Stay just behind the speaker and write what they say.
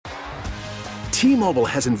T-Mobile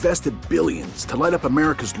has invested billions to light up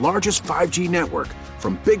America's largest 5G network,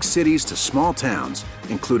 from big cities to small towns,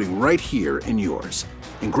 including right here in yours.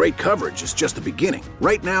 And great coverage is just the beginning.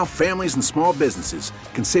 Right now, families and small businesses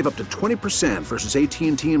can save up to 20% versus AT&T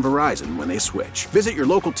and Verizon when they switch. Visit your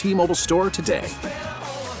local T-Mobile store today.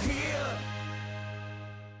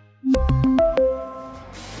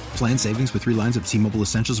 Plan savings with 3 lines of T-Mobile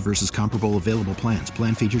Essentials versus comparable available plans.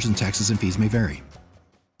 Plan features and taxes and fees may vary.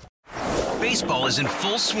 Baseball is in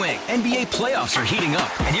full swing. NBA playoffs are heating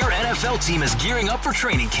up, and your NFL team is gearing up for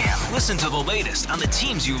training camp. Listen to the latest on the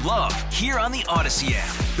teams you love here on the Odyssey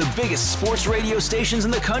app. The biggest sports radio stations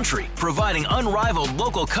in the country, providing unrivaled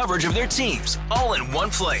local coverage of their teams, all in one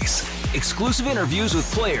place. Exclusive interviews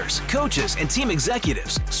with players, coaches, and team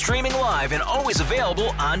executives, streaming live and always available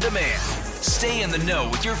on demand. Stay in the know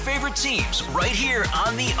with your favorite teams right here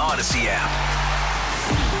on the Odyssey app.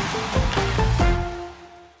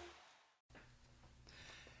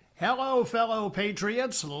 Hello, fellow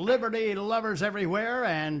patriots, liberty lovers everywhere,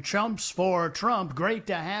 and chumps for Trump. Great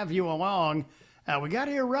to have you along. We got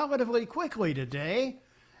here relatively quickly today.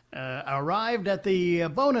 Arrived at the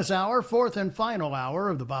bonus hour, fourth and final hour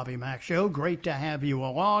of the Bobby Mack Show. Great to have you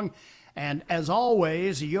along. And as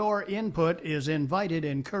always, your input is invited,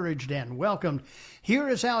 encouraged, and welcomed. Here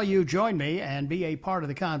is how you join me and be a part of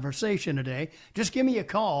the conversation today. Just give me a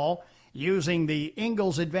call using the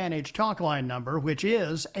Ingalls Advantage talk line number, which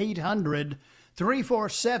is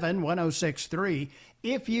 800-347-1063.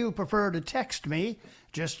 If you prefer to text me,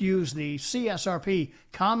 just use the CSRP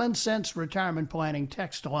Common Sense Retirement Planning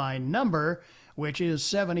text line number, which is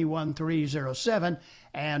 71307,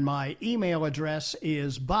 and my email address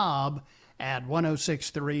is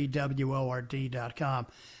bob@1063word.com.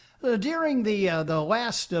 During the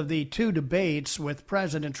last of the 2 debates with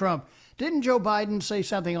President Trump, didn't Joe Biden say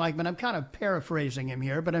something like, but I'm kind of paraphrasing him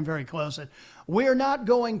here, but I'm very close, that we're not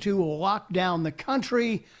going to lock down the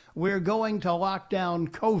country, we're going to lock down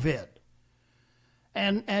COVID.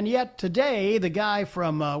 And yet today, the guy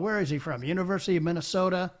from, where is he from? University of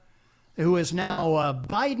Minnesota, who is now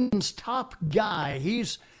Biden's top guy.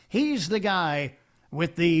 He's the guy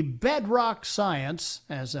with the bedrock science,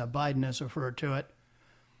 as Biden has referred to it.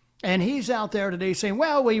 And he's out there today saying,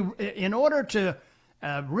 well, in order to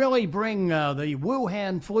really bring the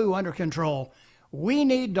Wuhan flu under control, we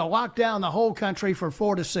need to lock down the whole country for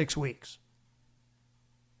 4 to 6 weeks.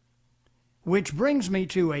 Which brings me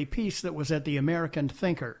to a piece that was at the American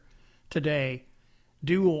Thinker today.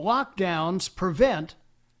 Do lockdowns prevent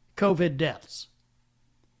COVID deaths?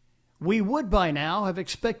 We would by now have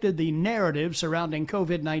expected the narrative surrounding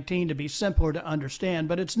COVID-19 to be simpler to understand,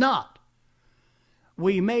 but it's not.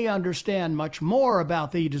 We may understand much more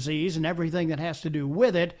about the disease and everything that has to do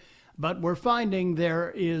with it, but we're finding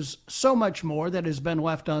there is so much more that has been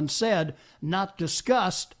left unsaid, not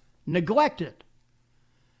discussed, neglected.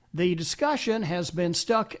 The discussion has been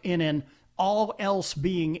stuck in an all else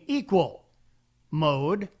being equal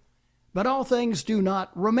mode, but all things do not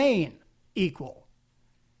remain equal.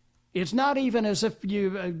 It's not even as if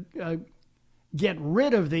you get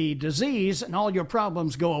rid of the disease and all your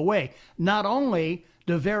problems go away. Not only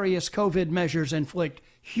do various COVID measures inflict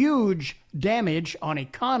huge damage on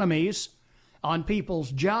economies, on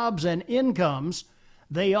people's jobs and incomes,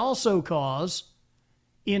 they also cause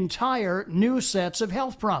entire new sets of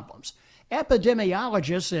health problems.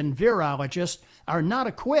 Epidemiologists and virologists are not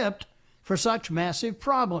equipped for such massive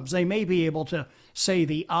problems. They may be able to say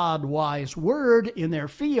the odd wise word in their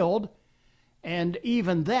field, and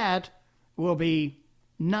even that will be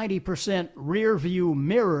 90% rear view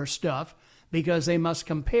mirror stuff, because they must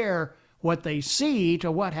compare what they see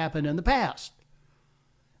to what happened in the past.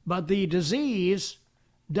 But the disease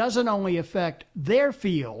doesn't only affect their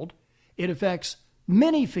field, it affects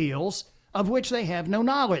many fields of which they have no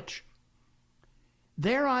knowledge.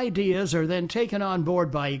 Their ideas are then taken on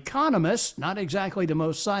board by economists, not exactly the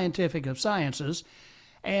most scientific of sciences,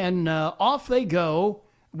 and off they go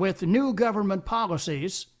with new government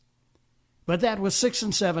policies. But that was 6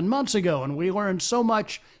 and 7 months ago, and we learned so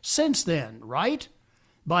much since then, right?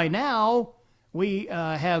 By now, we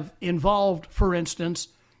have involved, for instance,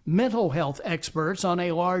 mental health experts on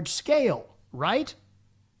a large scale, right?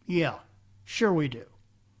 Yeah, sure we do.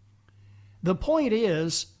 The point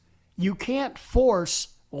is, you can't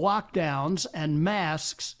force lockdowns and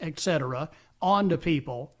masks, etc., onto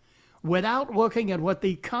people without looking at what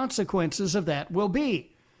the consequences of that will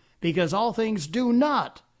be, because all things do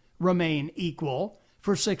not remain equal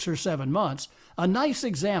for 6 or 7 months. A nice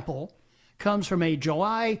example comes from a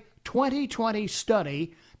July 2020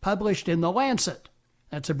 study published in The Lancet,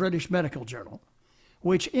 that's a British medical journal,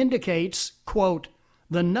 which indicates, quote,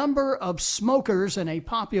 the number of smokers in a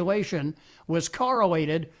population was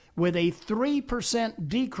correlated with a 3%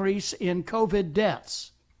 decrease in COVID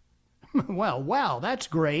deaths. Well, wow, that's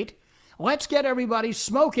great. Let's get everybody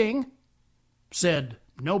smoking, said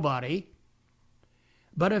nobody.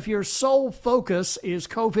 But if your sole focus is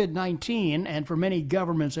COVID-19, and for many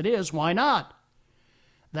governments it is, why not?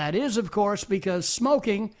 That is, of course, because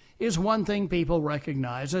smoking is one thing people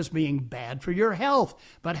recognize as being bad for your health.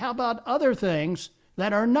 But how about other things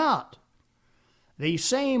that are not? The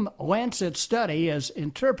same Lancet study, as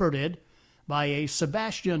interpreted by a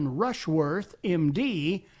Sebastian Rushworth,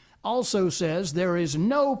 MD, also says there is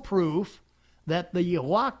no proof that the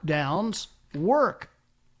lockdowns work.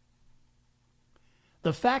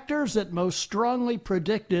 The factors that most strongly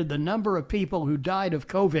predicted the number of people who died of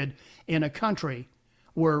COVID in a country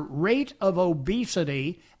were rate of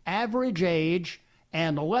obesity, average age,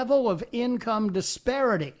 and level of income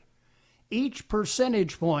disparity. Each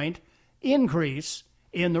percentage point increase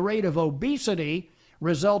in the rate of obesity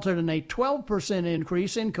resulted in a 12%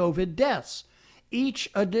 increase in COVID deaths. Each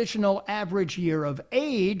additional average year of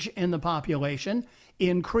age in the population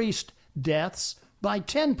increased deaths by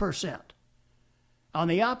 10%. On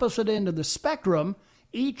the opposite end of the spectrum,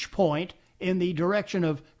 each point in the direction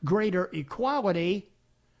of greater equality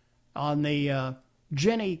on the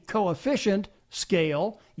Gini coefficient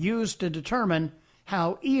scale used to determine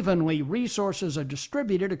how evenly resources are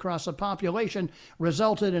distributed across a population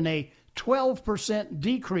resulted in a 12%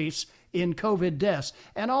 decrease in COVID deaths.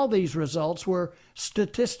 And all these results were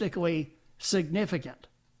statistically significant.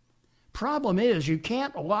 Problem is, you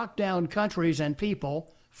can't lock down countries and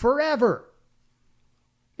people forever.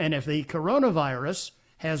 And if the coronavirus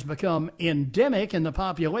has become endemic in the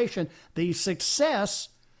population, the success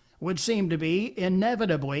would seem to be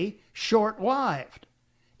inevitably short-lived.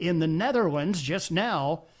 In the Netherlands, just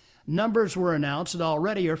now, numbers were announced that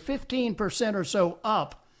already are 15% or so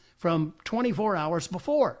up from 24 hours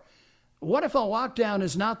before. What if a lockdown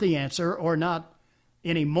is not the answer, or not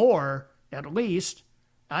anymore, at least?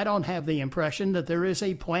 I don't have the impression that there is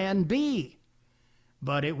a plan B.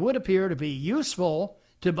 But it would appear to be useful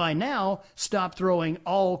to by now stop throwing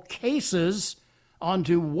all cases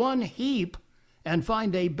onto one heap and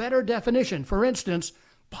find a better definition. For instance,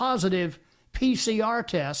 positive PCR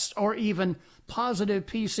tests, or even positive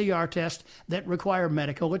PCR tests that require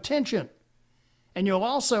medical attention. And you'll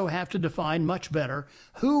also have to define much better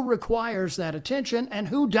who requires that attention and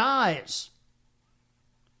who dies.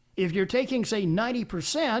 If you're taking, say,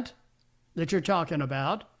 90% that you're talking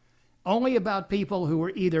about, only about people who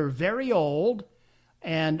are either very old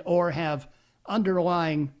and or have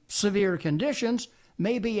underlying severe conditions,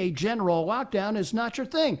 maybe a general lockdown is not your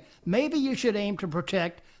thing. Maybe you should aim to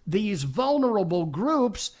protect these vulnerable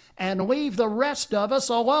groups and leave the rest of us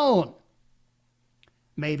alone.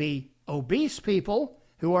 Maybe obese people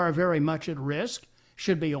who are very much at risk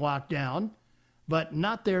should be locked down, but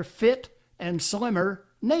not their fit and slimmer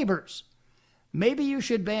neighbors. Maybe you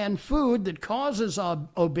should ban food that causes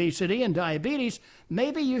obesity and diabetes.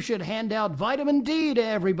 Maybe you should hand out vitamin D to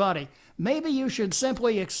everybody. Maybe you should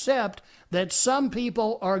simply accept that some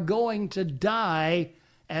people are going to die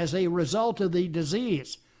as a result of the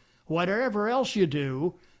disease. Whatever else you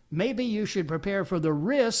do, maybe you should prepare for the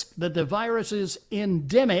risk that the virus is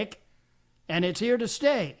endemic and it's here to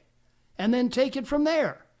stay, and then take it from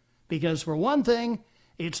there. Because for one thing,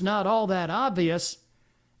 it's not all that obvious.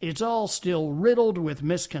 It's all still riddled with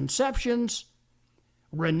misconceptions.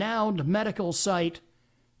 Renowned medical site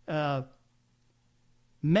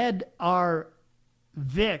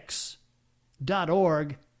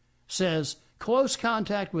medarvix.org says close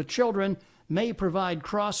contact with children may provide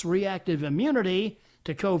cross-reactive immunity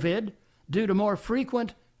to COVID due to more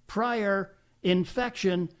frequent prior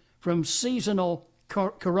infection from seasonal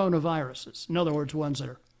coronaviruses. In other words, ones that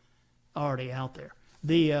are already out there.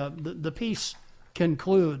 The piece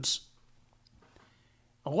concludes,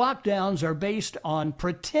 lockdowns are based on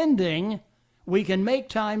pretending we can make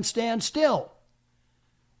time stand still.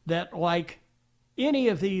 That, like any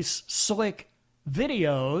of these slick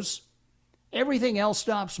videos, everything else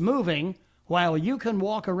stops moving while you can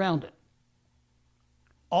walk around it.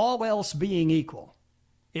 All else being equal.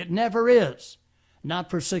 It never is.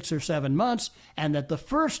 Not for 6 or 7 months, and that the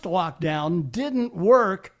first lockdown didn't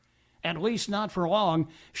work, at least not for long,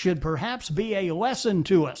 should perhaps be a lesson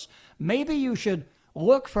to us. Maybe you should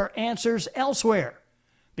look for answers elsewhere,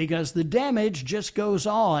 because the damage just goes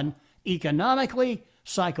on economically,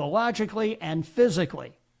 psychologically, and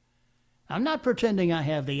physically. I'm not pretending I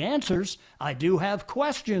have the answers. I do have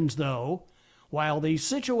questions, though. While the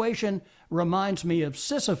situation reminds me of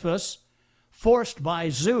Sisyphus, forced by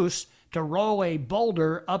Zeus to roll a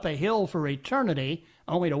boulder up a hill for eternity,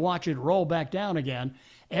 only to watch it roll back down again.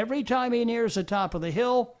 Every time he nears the top of the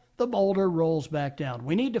hill, the boulder rolls back down.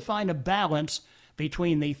 We need to find a balance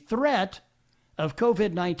between the threat of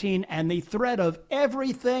COVID-19 and the threat of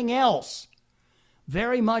everything else,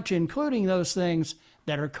 very much including those things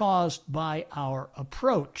that are caused by our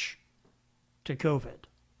approach to COVID.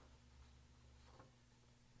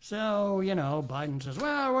 So, Biden says,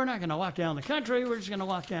 well, we're not going to lock down the country. We're just going to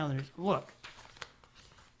lock down. Look,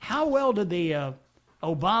 how well did the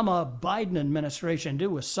Obama-Biden administration do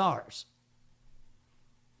with SARS?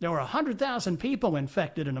 There were 100,000 people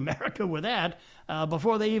infected in America with that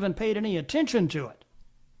before they even paid any attention to it.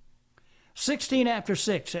 16 after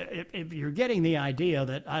 6, if you're getting the idea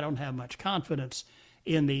that I don't have much confidence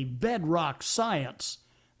in the bedrock science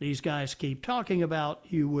these guys keep talking about,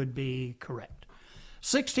 you would be correct.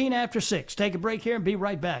 16 after 6. Take a break here and be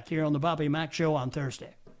right back here on the Bobby Mack Show on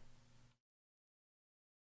Thursday.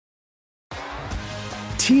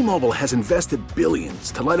 T-Mobile has invested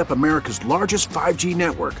billions to light up America's largest 5G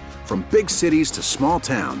network, from big cities to small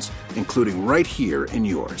towns, including right here in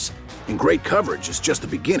yours. And great coverage is just the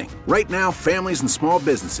beginning. Right now, families and small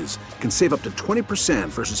businesses can save up to 20%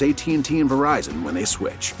 versus AT&T and Verizon when they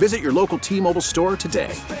switch. Visit your local T-Mobile store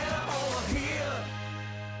today.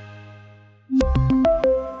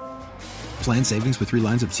 Plan savings with 3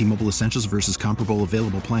 lines of T-Mobile Essentials versus comparable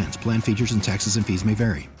available plans. Plan features and taxes and fees may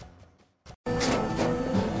vary.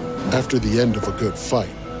 After the end of a good fight,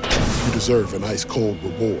 you deserve an ice-cold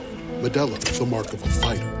reward. Modelo is the mark of a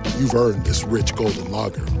fighter. You've earned this rich golden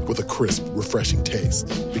lager with a crisp, refreshing taste.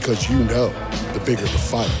 Because you know, the bigger the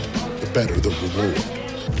fight, the better the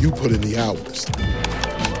reward. You put in the hours,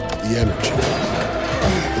 the energy,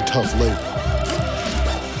 the tough labor.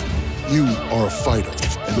 You are a fighter,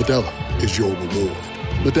 and Modelo is your reward.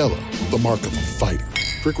 Modelo, the mark of a fighter.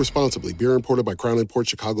 Drink responsibly. Beer imported by Crown Imports,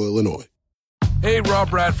 Chicago, Illinois. Hey, Rob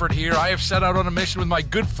Bradford here. I have set out on a mission with my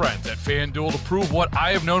good friends at FanDuel to prove what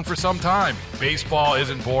I have known for some time. Baseball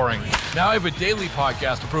isn't boring. Now I have a daily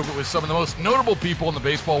podcast to prove it with some of the most notable people in the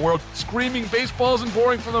baseball world, screaming baseball isn't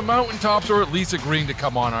boring from the mountaintops, or at least agreeing to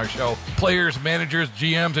come on our show. Players, managers,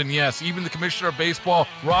 GMs, and yes, even the commissioner of baseball,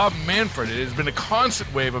 Rob Manfred. It has been a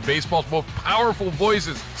constant wave of baseball's most powerful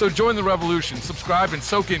voices. So join the revolution. Subscribe and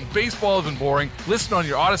soak in Baseball Isn't Boring. Listen on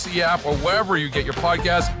your Odyssey app or wherever you get your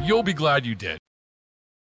podcasts. You'll be glad you did.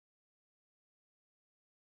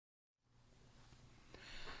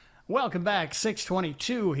 Welcome back,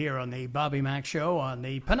 622 here on the Bobby Mack Show on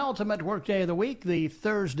the penultimate workday of the week, the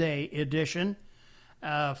Thursday edition.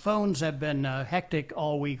 Phones have been hectic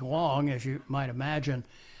all week long, as you might imagine.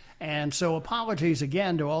 And so apologies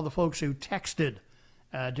again to all the folks who texted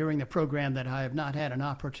during the program that I have not had an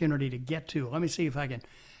opportunity to get to. Let me see if I can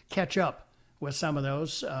catch up with some of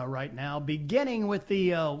those right now, beginning with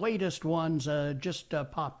the latest ones just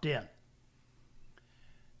popped in.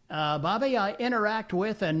 Bobby, I interact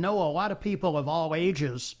with and know a lot of people of all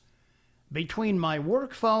ages. Between my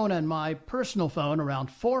work phone and my personal phone,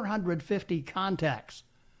 around 450 contacts.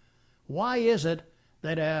 Why is it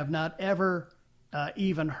that I have not ever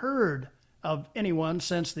even heard of anyone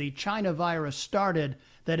since the China virus started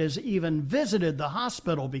that has even visited the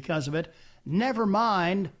hospital because of it, never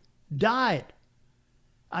mind died?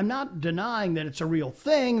 I'm not denying that it's a real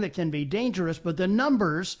thing that can be dangerous, but the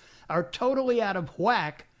numbers are totally out of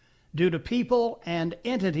whack due to people and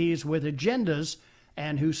entities with agendas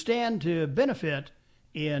and who stand to benefit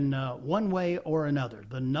in one way or another.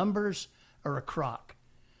 The numbers are a crock.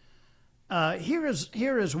 Here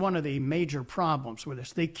is one of the major problems with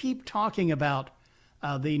this. They keep talking about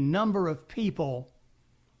the number of people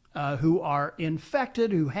who are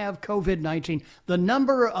infected, who have COVID-19, the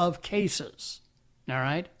number of cases, all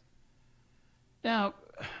right? Now,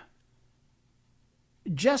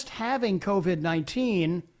 just having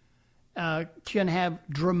COVID-19 can have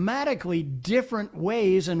dramatically different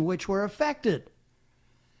ways in which we're affected.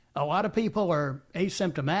 A lot of people are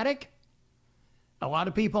asymptomatic. A lot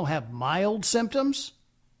of people have mild symptoms,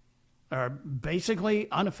 are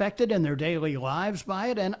basically unaffected in their daily lives by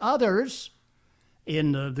it, and others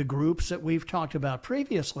in the groups that we've talked about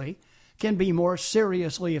previously can be more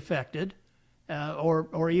seriously affected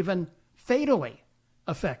or even fatally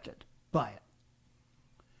affected by it.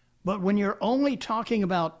 But when you're only talking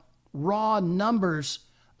about raw numbers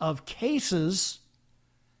of cases,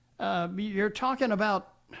 you're talking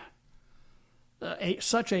about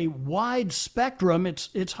such a wide spectrum,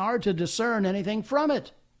 it's hard to discern anything from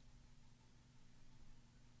it.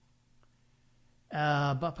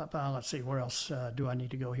 Let's see, where else do I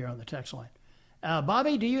need to go here on the text line?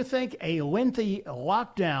 Bobby, do you think a lengthy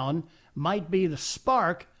lockdown might be the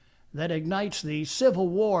spark that ignites the civil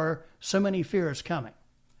war so many fear is coming.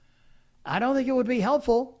 I don't think it would be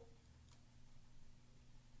helpful.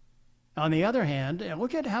 On the other hand,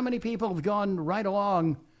 look at how many people have gone right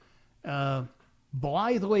along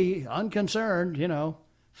blithely unconcerned,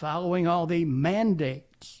 following all the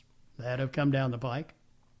mandates that have come down the pike.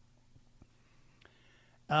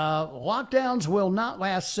 Lockdowns will not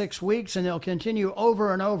last 6 weeks, and they'll continue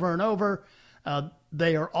over and over and over.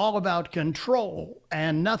 They are all about control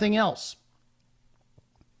and nothing else.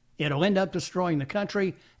 It'll end up destroying the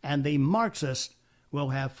country, and the Marxists will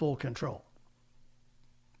have full control.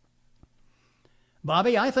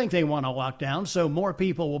 Bobby, I think they want a lockdown so more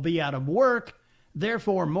people will be out of work,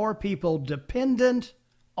 therefore more people dependent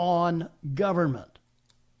on government.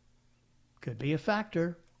 Could be a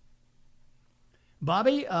factor.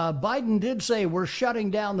 Bobby, Biden did say we're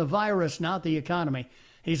shutting down the virus, not the economy.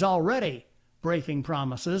 He's already breaking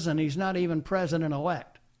promises, and he's not even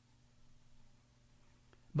president-elect.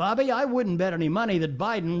 Bobby, I wouldn't bet any money that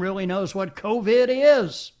Biden really knows what COVID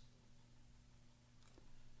is.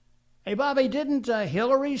 Hey, Bobby, didn't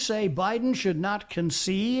Hillary say Biden should not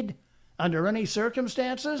concede under any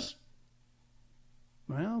circumstances?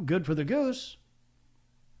 Well, good for the goose.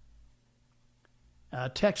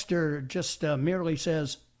 Texter just merely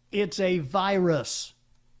says, it's a virus.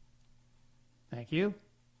 Thank you.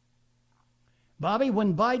 Bobby,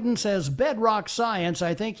 when Biden says bedrock science,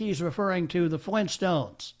 I think he's referring to the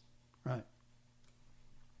Flintstones. Right.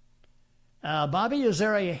 Bobby, is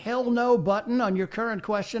there a hell no button on your current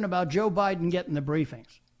question about Joe Biden getting the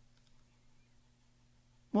briefings?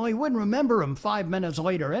 Well, he wouldn't remember them 5 minutes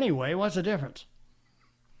later anyway. What's the difference?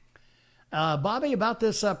 Bobby, about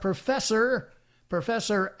this Professor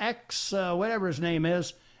X, whatever his name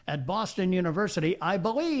is, at Boston University, I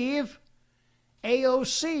believe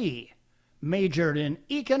AOC majored in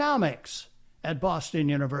economics at Boston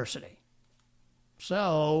University.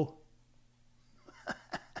 So,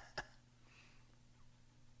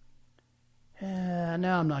 no,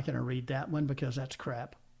 I'm not going to read that one because that's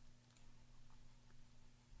crap.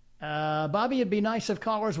 Bobby, it'd be nice if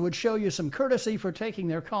callers would show you some courtesy for taking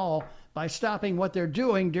their call by stopping what they're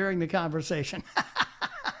doing during the conversation.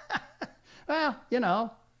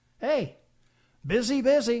 Well, hey,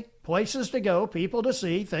 busy, places to go, people to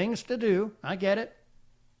see, things to do. I get it.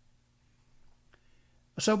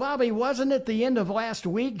 So, Bobby, wasn't it the end of last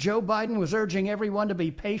week Joe Biden was urging everyone to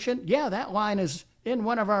be patient? Yeah, that line is in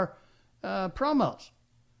one of our promos.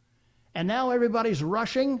 And now everybody's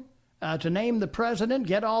rushing to name the president,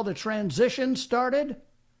 get all the transition started.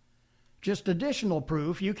 Just additional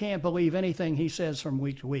proof you can't believe anything he says from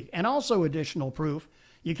week to week. And also additional proof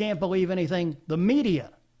you can't believe anything the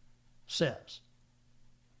media says.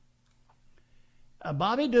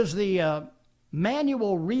 Bobby, does the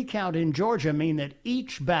manual recount in Georgia mean that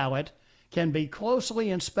each ballot can be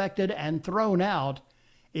closely inspected and thrown out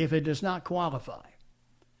if it does not qualify?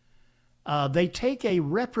 They take a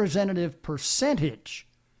representative percentage,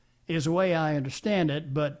 is the way I understand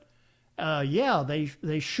it, but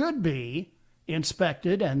they should be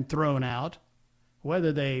inspected and thrown out.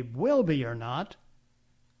 Whether they will be or not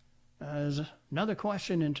is another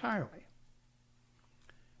question entirely.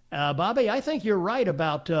 Bobby, I think you're right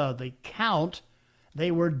about the count.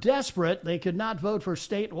 They were desperate. They could not vote for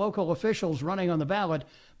state local officials running on the ballot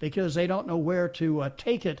because they don't know where to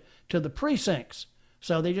take it to the precincts.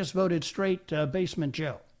 So they just voted straight Basement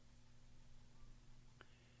Joe.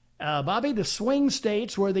 Bobby, the swing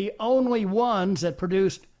states were the only ones that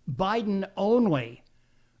produced Biden-only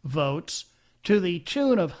votes to the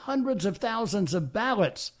tune of hundreds of thousands of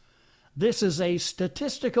ballots. This is a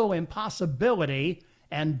statistical impossibility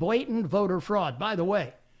and blatant voter fraud. By the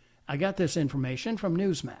way, I got this information from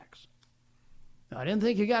Newsmax. I didn't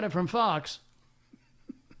think you got it from Fox.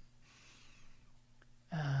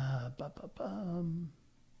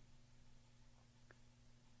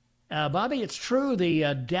 Bobby, it's true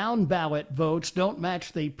the down ballot votes don't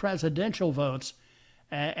match the presidential votes,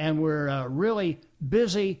 and we're really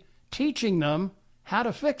busy teaching them how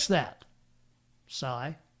to fix that.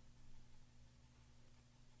 Sigh.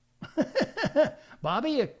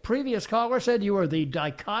 Bobby, a previous caller said you were the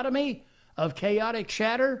dichotomy of chaotic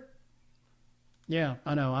chatter. Yeah,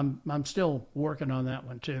 I know. I'm still working on that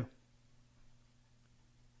one too.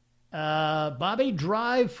 Bobby,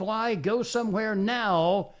 drive, fly, go somewhere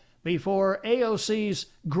now before AOC's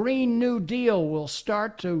Green New Deal will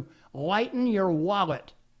start to lighten your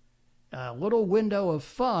wallet. A little window of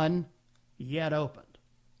fun yet opened.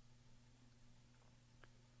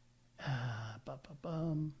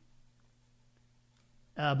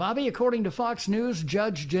 Bobby, according to Fox News,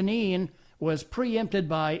 Judge Jeanine was preempted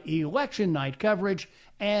by election night coverage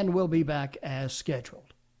and will be back as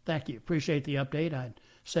scheduled. Thank you. Appreciate the update. I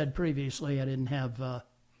said previously I didn't have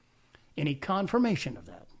any confirmation of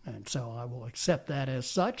that, and so I will accept that as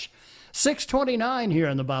such. 6:29 here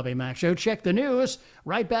on the Bobby Mack Show. Check the news.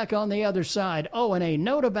 Right back on the other side. Oh, and a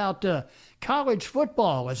note about college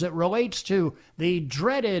football as it relates to the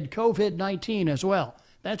dreaded COVID-19 as well.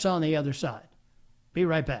 That's on the other side. Be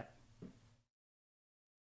right back.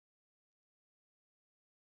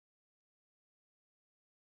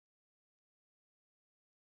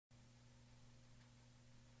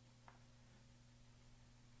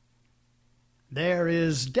 There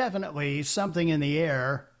is definitely something in the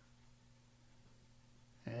air,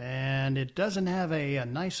 and it doesn't have a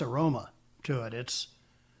nice aroma to it. It's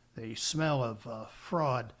the smell of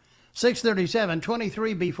fraud. 6:37,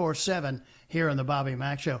 23 before 7 here on the Bobby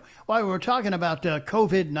Mack Show. While we're talking about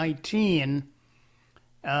COVID-19,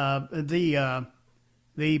 the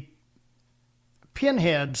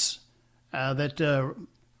pinheads that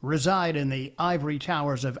reside in the ivory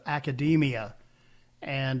towers of academia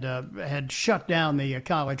and had shut down the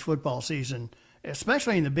college football season,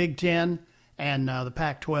 especially in the Big Ten and the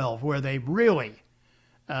Pac-12, where they really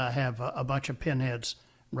have a bunch of pinheads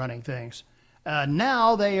running things.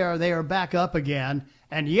 Now they are back up again,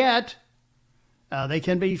 and yet they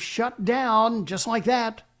can be shut down just like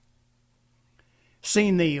that.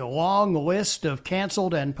 Seen the long list of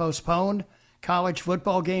canceled and postponed college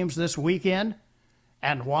football games this weekend.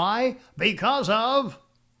 And why? Because of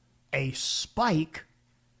a spike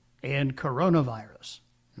in coronavirus.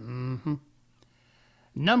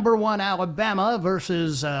 Number 1 Alabama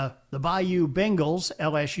versus the Bayou Bengals,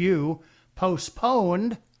 LSU,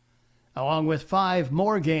 postponed, along with 5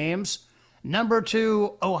 more games. Number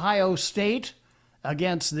 2 Ohio State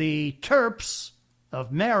against the Terps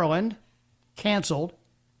of Maryland, canceled.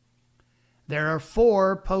 There are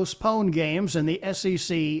 4 postponed games in the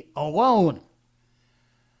SEC alone.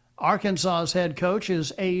 Arkansas's head coach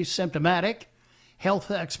is asymptomatic.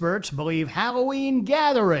 Health experts believe Halloween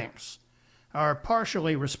gatherings are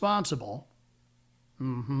partially responsible.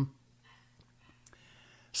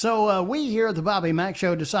 So we here at the Bobby Mack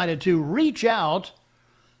Show decided to reach out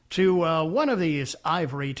to one of these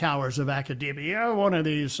ivory towers of academia, one of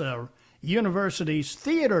these universities'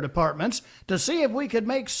 theater departments, to see if we could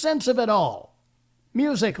make sense of it all,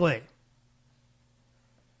 musically.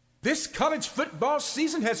 This college football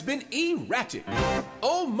season has been erratic,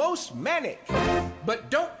 almost manic.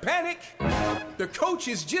 But don't panic, the coach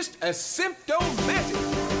is just asymptomatic.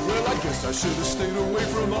 Well, I guess I should have stayed away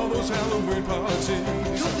from all those Halloween parties.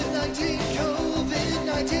 COVID-19,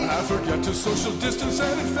 COVID-19. I forgot to social distance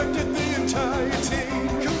and infected the entire team.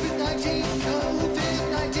 COVID-19,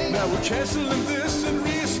 COVID-19. Now we're canceling this and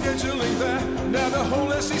rescheduling that. Now the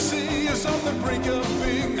whole SEC is on the brink of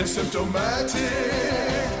being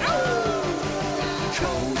asymptomatic.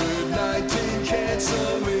 COVID-19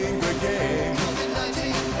 canceling the game.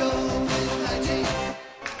 COVID-19, COVID-19.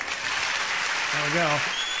 There we go.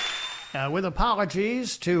 With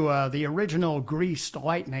apologies to the original Greased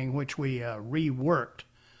Lightning, which we reworked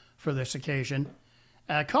for this occasion.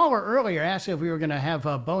 Caller earlier asked if we were going to have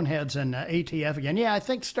Boneheads and ATF again. Yeah, I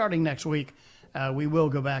think starting next week we will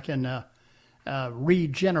go back and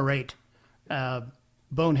regenerate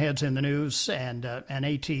Boneheads in the News and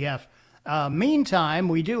ATF. Meantime,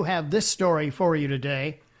 we do have this story for you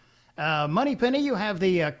today. Moneypenny, you have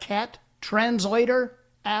the Cat Translator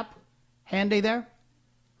app handy there?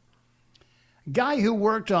 Guy who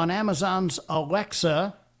worked on Amazon's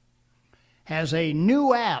Alexa has a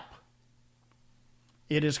new app.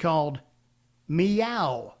 It is called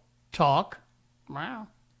Meow Talk. Wow.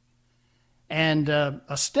 And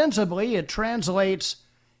ostensibly it translates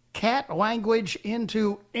cat language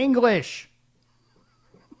into English.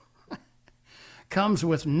 Comes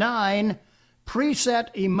with 9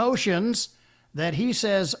 preset emotions that he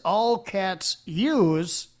says all cats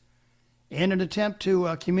use in an attempt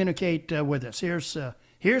to communicate with us. Here's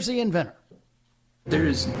the inventor. There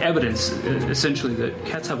is evidence, essentially, that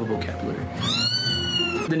cats have a vocabulary.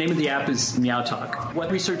 The name of the app is Meow Talk. What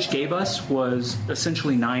research gave us was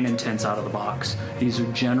essentially 9 intents out of the box. These are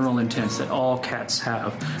general intents that all cats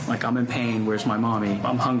have. Like, I'm in pain, where's my mommy?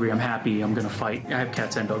 I'm hungry, I'm happy, I'm gonna fight. I have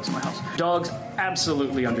cats and dogs in my house. Dogs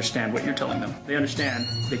absolutely understand what you're telling them. They understand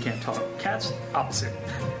they can't talk. Cats, opposite.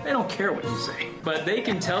 They don't care what you say, but they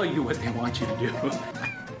can tell you what they want you to do.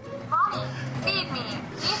 Mommy, feed me.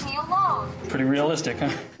 Leave me alone. Pretty realistic, huh?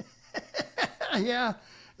 Yeah,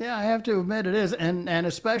 I have to admit it is, and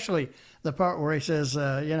especially the part where he says,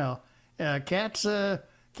 cats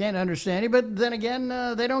Can't understand you, but then again,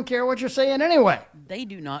 they don't care what you're saying anyway. They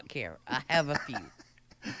do not care. I have a few.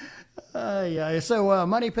 Yeah. So,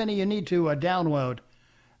 Moneypenny, you need to download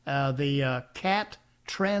the Cat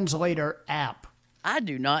Translator app. I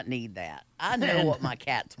do not need that. I know what my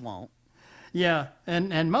cats want. Yeah,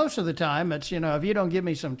 and most of the time, it's, if you don't give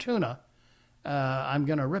me some tuna, I'm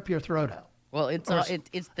going to rip your throat out. Well, it's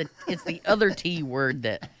the other T word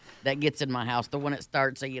that gets in my house, the one that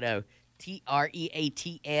starts, TREATS,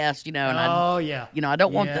 and I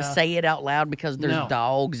don't want to say it out loud because there's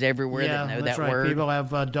dogs everywhere that know that's that right. word. People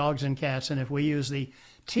have dogs and cats, and if we use the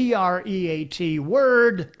TREAT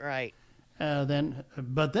word, right, then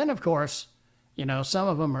of course, some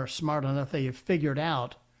of them are smart enough they've figured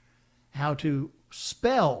out how to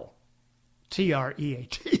spell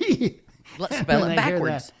TREAT. Let's spell it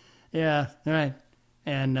backwards. Yeah, right.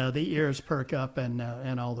 And the ears perk up and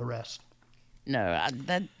all the rest. No,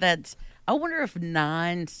 that's. I wonder if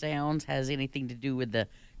 9 sounds has anything to do with the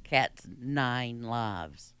cat's 9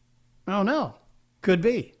 lives. Oh no, could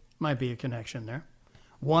be. Might be a connection there.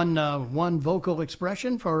 One vocal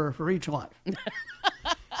expression for each life.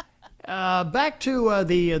 Back to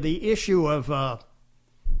the issue of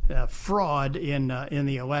fraud in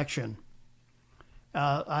the election.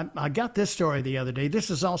 I got this story the other day. This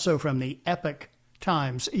is also from the Epoch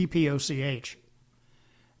Times, EPOCH.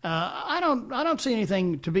 I don't see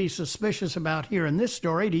anything to be suspicious about here in this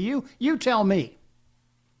story. Do you? You tell me.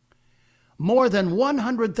 More than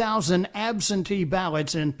 100,000 absentee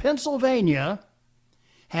ballots in Pennsylvania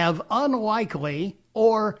have unlikely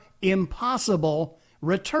or impossible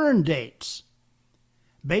return dates,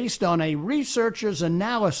 based on a researcher's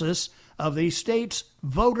analysis of the state's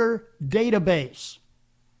voter database.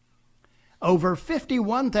 Over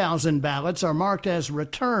 51,000 ballots are marked as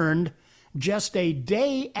returned just a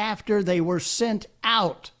day after they were sent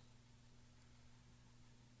out.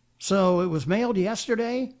 So it was mailed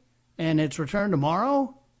yesterday and it's returned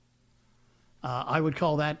tomorrow? I would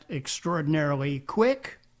call that extraordinarily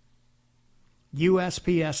quick.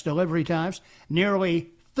 USPS delivery times.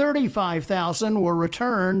 Nearly 35,000 were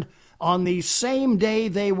returned on the same day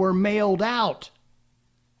they were mailed out.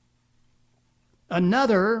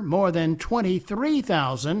 Another more than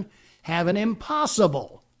 23,000 have an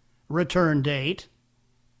impossible return date.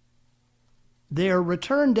 Their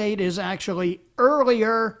return date is actually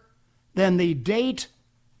earlier than the date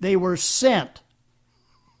they were sent.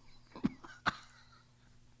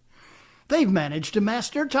 They've managed to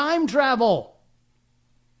master time travel.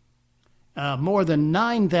 More than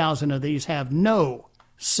 9,000 of these have no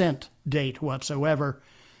sent date whatsoever.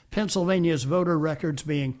 Pennsylvania's voter records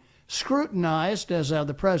being scrutinized as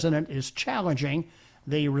the president is challenging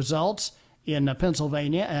the results in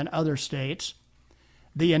Pennsylvania and other states.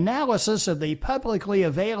 The analysis of the publicly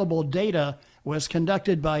available data was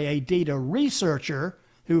conducted by a data researcher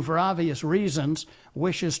who, for obvious reasons,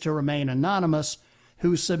 wishes to remain anonymous,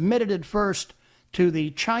 who submitted it first to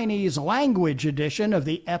the Chinese language edition of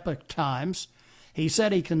the Epoch Times. He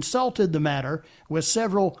said he consulted the matter with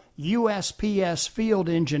several USPS field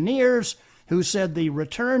engineers who said the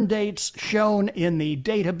return dates shown in the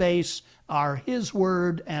database are his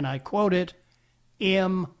word, and I quote it,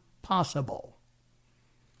 impossible.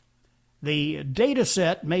 The data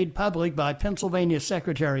set made public by Pennsylvania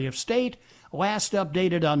Secretary of State last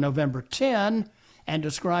updated on November 10 and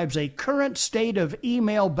describes a current state of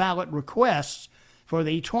email ballot requests for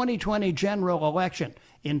the 2020 general election.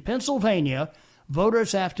 In Pennsylvania,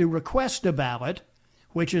 voters have to request a ballot,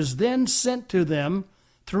 which is then sent to them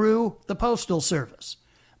through the Postal Service.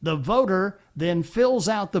 The voter then fills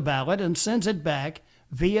out the ballot and sends it back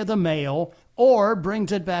via the mail or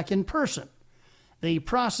brings it back in person. The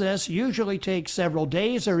process usually takes several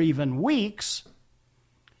days or even weeks,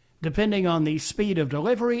 depending on the speed of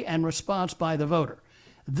delivery and response by the voter.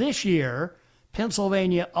 This year,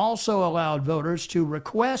 Pennsylvania also allowed voters to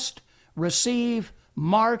request, receive,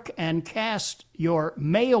 mark, and cast your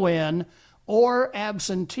mail-in or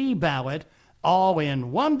absentee ballot all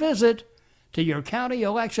in one visit to your county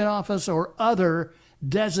election office or other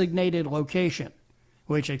designated location,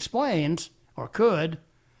 which explains, or could,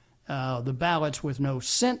 the ballots with no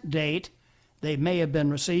sent date. They may have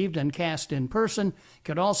been received and cast in person.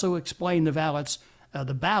 Could also explain the ballots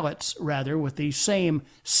with the same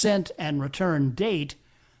sent and return date,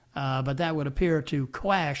 but that would appear to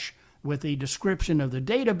clash with the description of the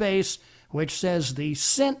database, which says the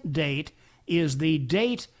sent date is the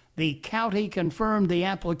date the county confirmed the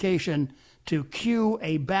application to cue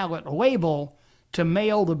a ballot label to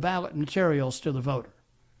mail the ballot materials to the voter.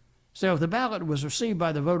 So if the ballot was received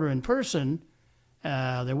by the voter in person,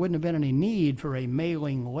 there wouldn't have been any need for a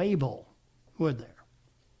mailing label, would there?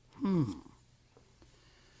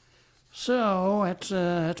 So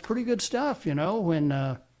that's pretty good stuff,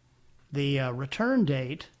 when the return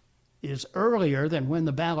date is earlier than when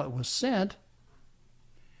the ballot was sent.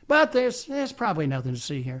 But there's probably nothing to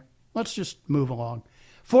see here. Let's just move along.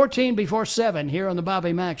 14 before 7 here on the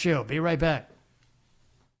Bobby Mack Show. Be right back.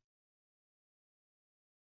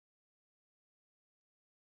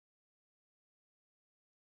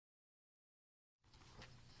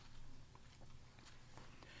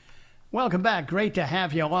 Welcome back. Great to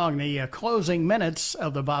have you along. The closing minutes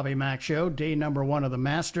of the Bobby Mack Show, day number 1 of the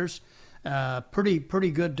Masters.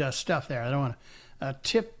 Pretty good stuff there. I don't want to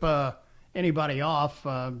tip anybody off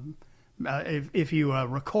if you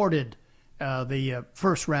recorded the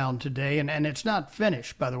first round today. And it's not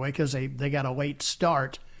finished, by the way, because they got a late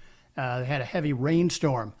start. They had a heavy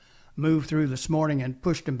rainstorm move through this morning and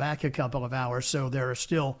pushed them back a couple of hours. So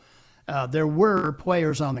there were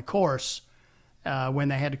players on the course when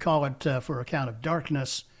they had to call it for account of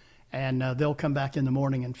darkness, and they'll come back in the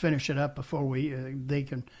morning and finish it up before they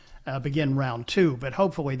can begin round 2. But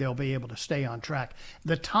hopefully they'll be able to stay on track.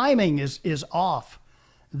 The timing is off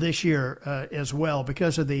this year as well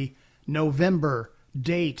because of the November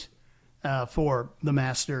date for the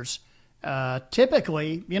Masters.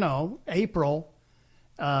 Typically, April,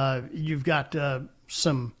 you've got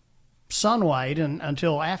some sunlight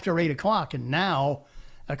until after 8 o'clock, and now,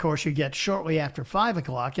 of course, you get shortly after 5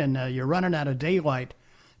 o'clock, and you're running out of daylight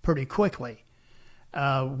pretty quickly,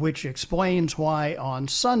 which explains why on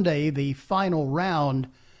Sunday the final round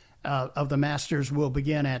of the Masters will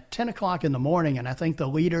begin at 10 o'clock in the morning, and I think the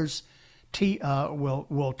leaders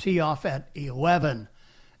will tee off at 11,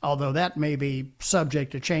 although that may be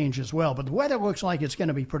subject to change as well. But the weather looks like it's going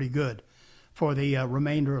to be pretty good for the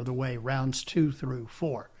remainder of the way, rounds 2 through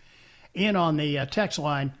 4. In on the text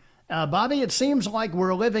line, Bobby, it seems like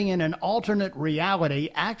we're living in an alternate reality,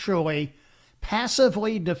 actually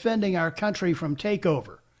passively defending our country from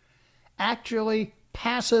takeover, actually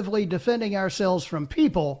passively defending ourselves from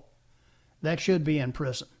people that should be in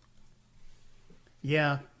prison.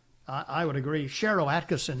 Yeah, I would agree. Cheryl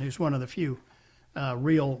Atkinson, who's one of the few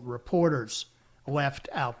real reporters left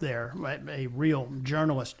out there, a real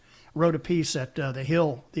journalist, wrote a piece at The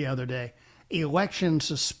Hill the other day. Election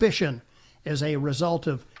suspicion is a result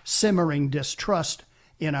of simmering distrust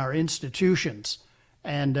in our institutions.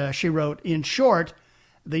 And she wrote, in short,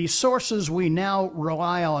 the sources we now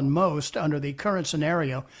rely on most under the current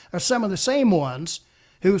scenario are some of the same ones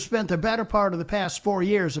who spent the better part of the past 4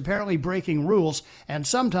 years apparently breaking rules and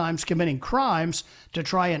sometimes committing crimes to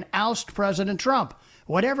try and oust President Trump.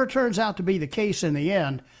 Whatever turns out to be the case in the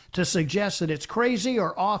end, to suggest that it's crazy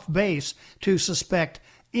or off base to suspect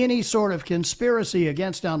any sort of conspiracy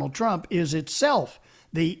against Donald Trump is itself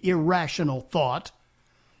the irrational thought.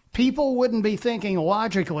 People wouldn't be thinking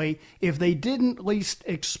logically if they didn't at least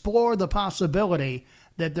explore the possibility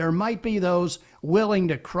that there might be those willing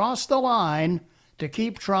to cross the line to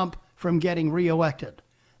keep Trump from getting reelected.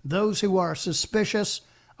 Those who are suspicious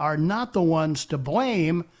are not the ones to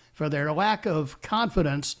blame for their lack of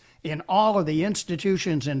confidence in all of the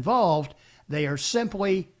institutions involved. They are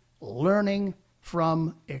simply learning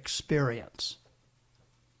from experience.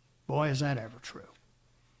 Boy, is that ever true.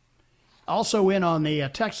 Also in on the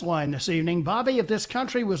text line this evening, Bobby, if this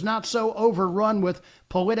country was not so overrun with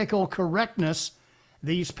political correctness,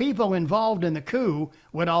 these people involved in the coup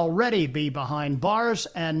would already be behind bars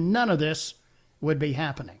and none of this would be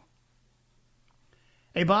happening.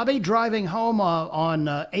 Hey, Bobby, driving home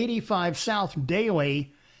on 85 South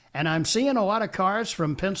daily, and I'm seeing a lot of cars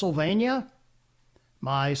from Pennsylvania.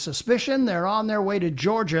 My suspicion they're on their way to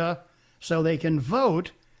Georgia so they can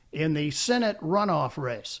vote in the Senate runoff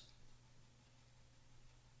race.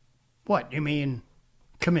 What, you mean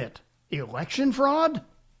commit election fraud?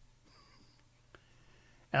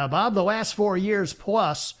 Now, Bob, the last 4 years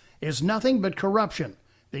plus is nothing but corruption.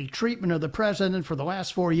 The treatment of the president for the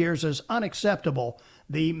last 4 years is unacceptable.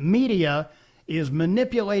 The media is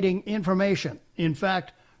manipulating information. In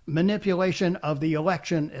fact, manipulation of the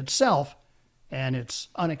election itself, and it's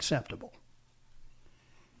unacceptable.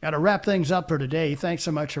 Got to wrap things up for today. Thanks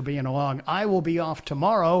so much for being along. I will be off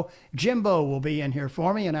tomorrow. Jimbo will be in here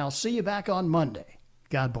for me, and I'll see you back on Monday.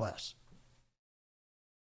 God bless.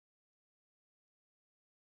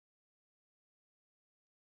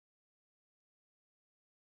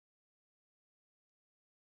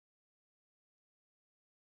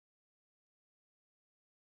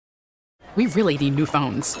 We really need new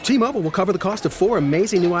phones. T-Mobile will cover the cost of 4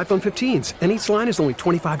 amazing new iPhone 15s, and each line is only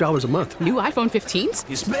 $25 a month. New iPhone 15s?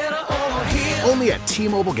 It's better over here. Only at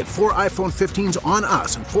T-Mobile, get 4 iPhone 15s on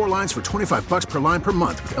us and 4 lines for $25 per line per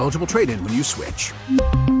month with eligible trade-in when you switch.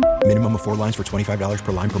 Minimum of 4 lines for $25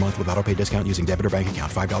 per line per month with autopay discount using debit or bank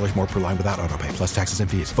account. $5 more per line without autopay, plus taxes and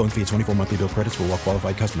fees. Phone fee at 24 monthly bill credits for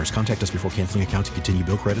well-qualified customers. Contact us before canceling account to continue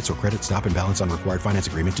bill credits or credit stop and balance on required finance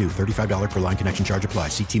agreement due. $35 per line connection charge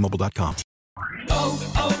applies. See T-Mobile.com.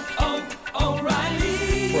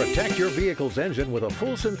 O'Reilly. Protect your vehicle's engine with a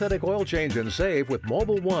full synthetic oil change and save with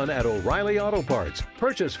Mobil 1 at O'Reilly Auto Parts.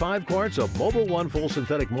 Purchase 5 quarts of Mobil 1 full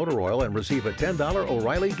synthetic motor oil and receive a $10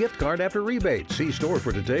 O'Reilly gift card after rebate. See store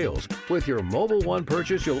for details. With your Mobil 1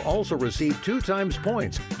 purchase, you'll also receive 2 times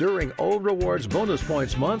points during O Rewards Bonus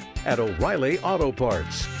Points Month at O'Reilly Auto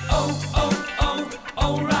Parts.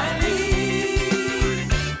 O'Reilly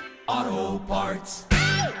Auto Parts.